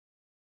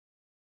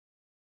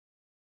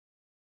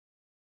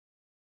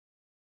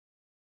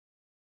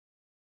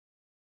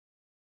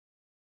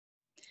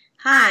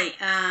Hi,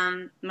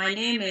 my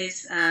name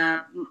is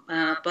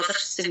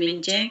Bolortsetseg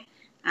Minjin.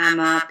 I'm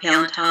a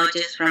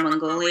paleontologist from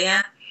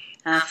Mongolia,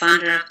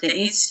 founder of the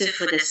Institute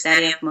for the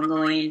Study of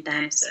Mongolian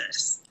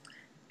Dinosaurs.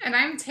 And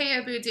I'm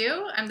Thea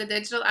Boodhoo. I'm the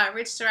Digital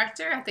Outreach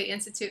Director at the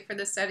Institute for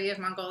the Study of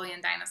Mongolian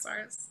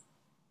Dinosaurs.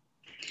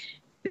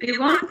 We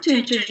want to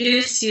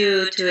introduce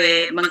you to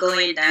a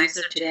Mongolian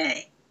dinosaur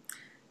today.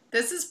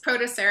 This is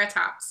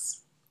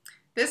Protoceratops.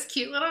 This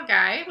cute little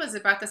guy was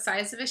about the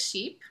size of a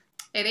sheep.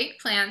 It ate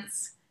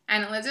plants,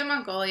 and it lived in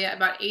Mongolia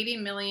about 80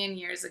 million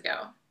years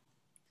ago.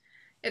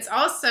 It's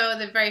also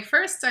the very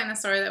first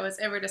dinosaur that was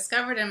ever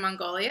discovered in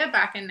Mongolia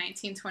back in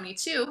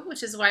 1922,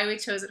 which is why we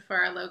chose it for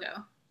our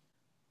logo.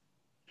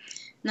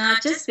 Now,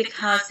 just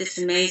because this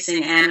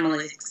amazing animal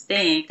is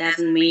extinct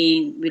doesn't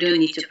mean we don't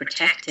need to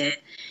protect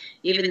it.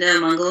 Even though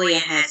Mongolia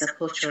has a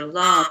cultural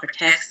law that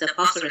protects the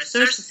fossil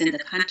resources in the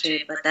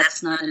country, but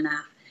that's not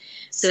enough.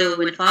 So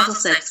when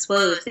fossils are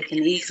exposed, they can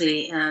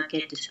easily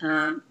get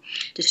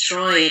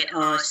destroyed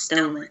or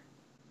stolen.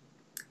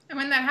 And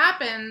when that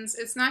happens,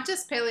 it's not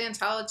just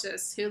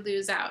paleontologists who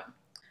lose out.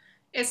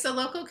 It's the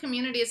local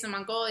communities in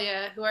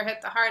Mongolia who are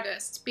hit the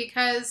hardest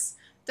because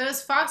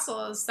those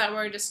fossils that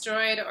were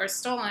destroyed or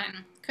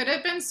stolen could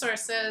have been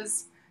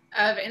sources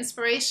of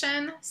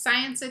inspiration,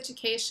 science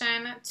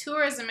education,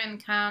 tourism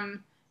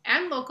income,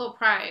 and local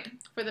pride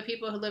for the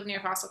people who live near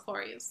fossil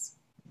quarries.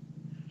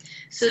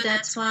 So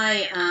that's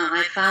why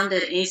I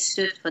founded the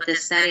Institute for the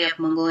Study of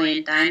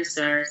Mongolian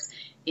Dinosaurs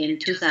in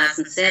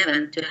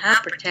 2007 to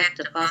help protect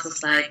the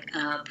fossils like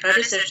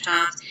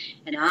Protoceratops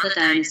and other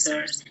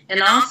dinosaurs,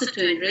 and also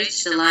to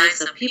enrich the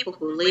lives of people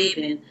who live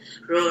in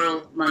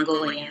rural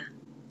Mongolia.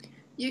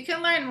 You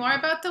can learn more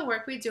about the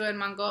work we do in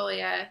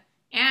Mongolia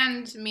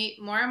and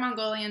meet more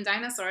Mongolian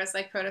dinosaurs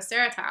like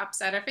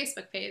Protoceratops at our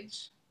Facebook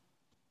page.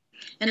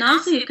 And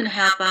also you can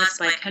help us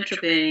by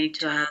contributing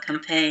to our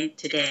campaign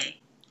today.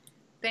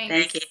 Thanks.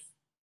 Thank you.